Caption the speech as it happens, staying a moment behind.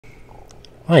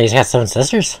Oh, he's got 7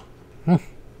 sisters? Hmm.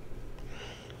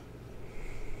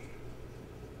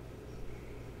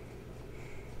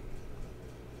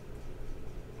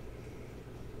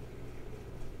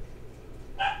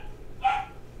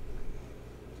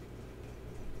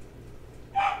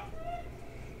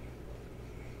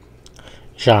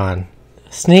 Sean.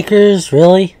 Sneakers?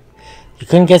 Really? You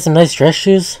couldn't get some nice dress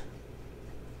shoes?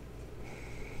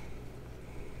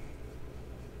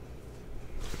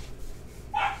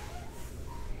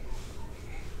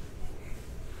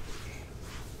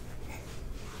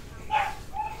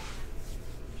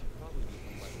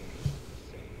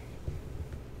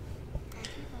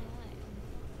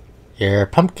 Your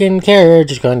pumpkin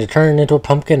carriage is going to turn into a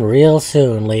pumpkin real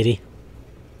soon, lady.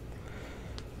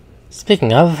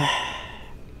 Speaking of,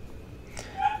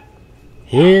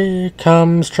 here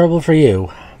comes trouble for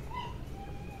you.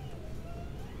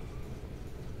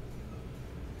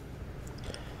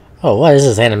 Oh, what is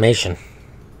this animation?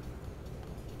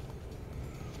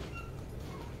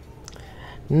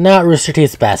 Not Rooster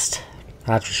Teeth's best,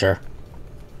 that's for sure.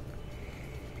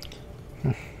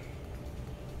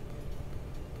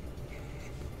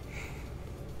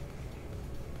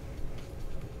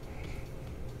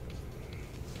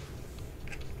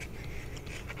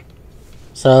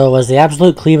 So, was the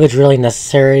absolute cleavage really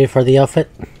necessary for the outfit?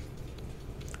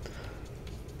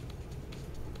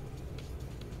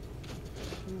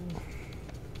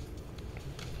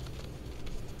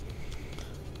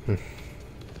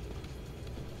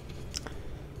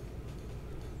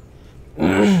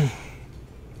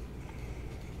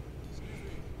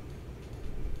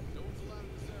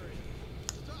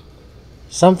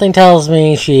 Something tells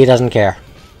me she doesn't care.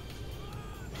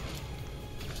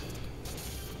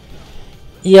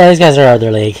 Yeah, these guys are out of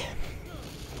their league.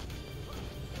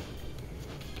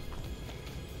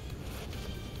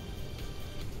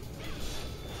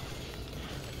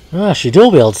 Ah, she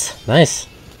dual wields. Nice.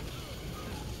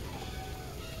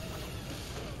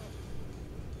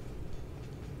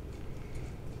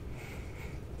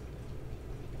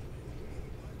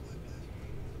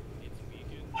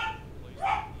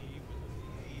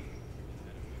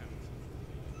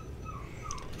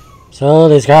 So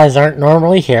these guys aren't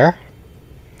normally here.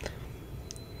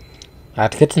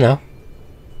 That's good to know.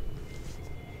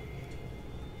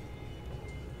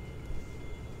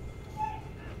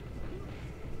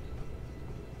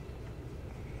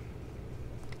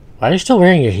 Why are you still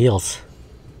wearing your heels?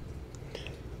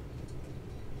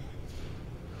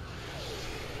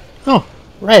 Oh,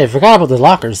 right, I forgot about the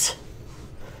lockers.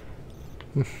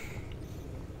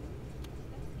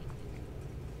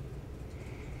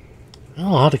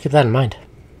 I'll have to keep that in mind.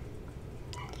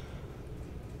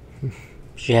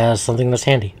 She has something that's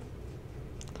handy.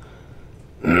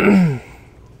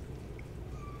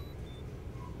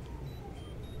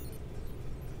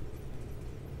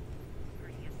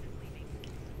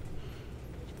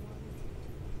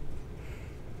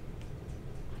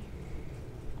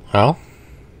 Oh?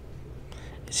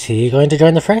 Is he going to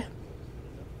join the fray?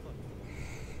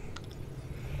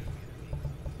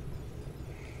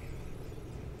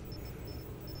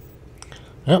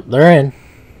 Oh, they're in.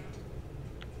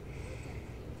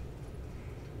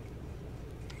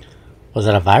 Was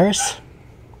it a virus?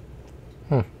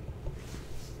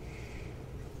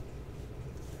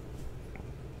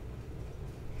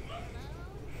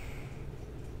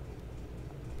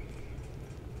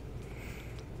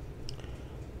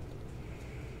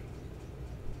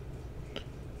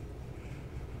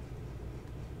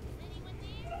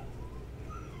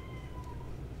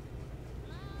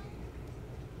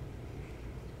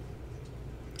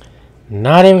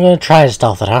 Not even going to try to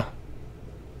stealth it, huh?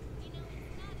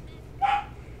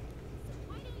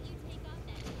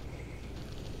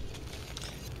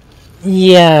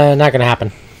 Yeah, not gonna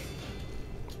happen.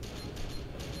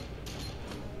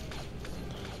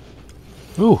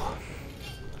 Ooh.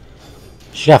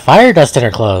 She got fire dust in her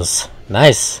clothes.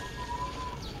 Nice.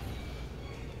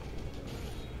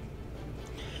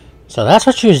 So that's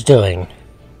what she was doing.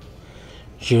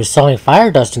 She was sewing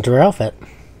fire dust into her outfit.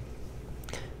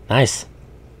 Nice.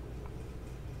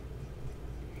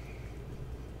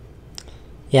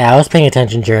 Yeah, I was paying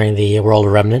attention during the World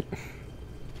Remnant.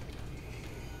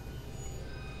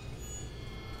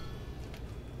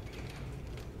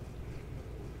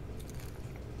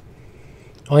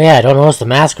 Oh yeah, I don't notice the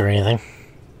mask or anything.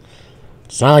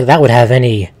 It's not like that would have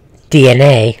any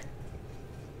DNA.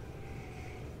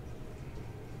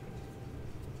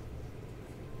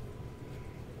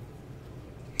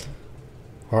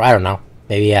 Or I don't know,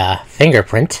 maybe a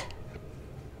fingerprint.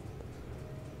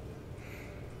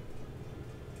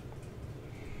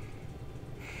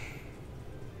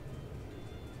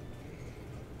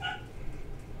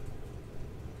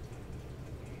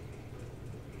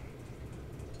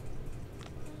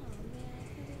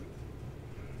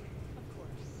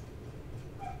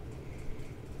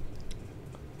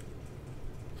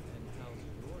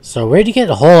 So where'd you get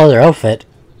a whole other outfit?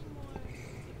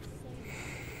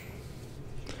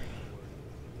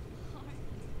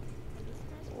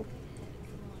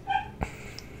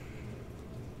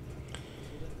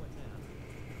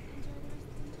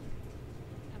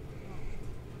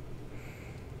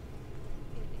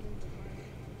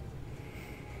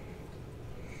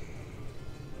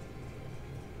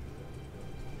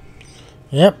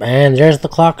 Yep, and there's the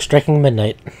clock striking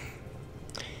midnight.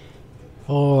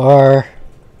 4,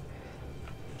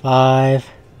 5,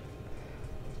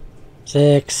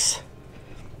 6,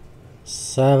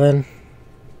 7,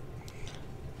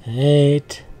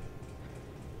 8,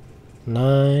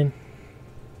 9,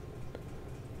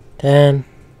 10,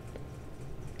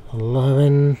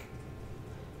 11,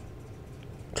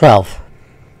 12.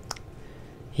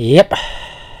 Yep.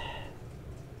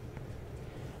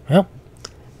 Well,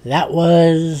 that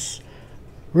was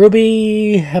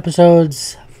RWBY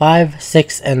episodes 5,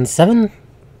 6, and 7.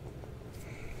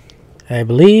 I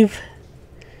believe.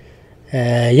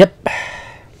 Yep.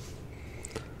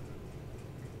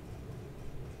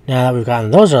 Now that we've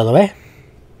gotten those out of the way,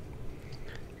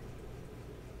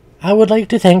 I would like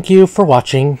to thank you for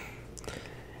watching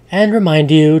and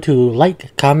remind you to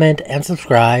like, comment, and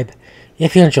subscribe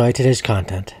if you enjoyed today's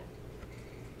content.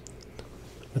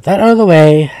 With that out of the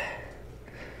way,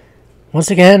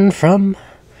 once again from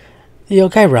the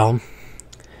Yokai Realm,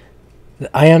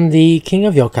 I am the King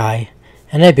of Yokai,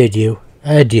 and I bid you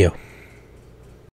adieu.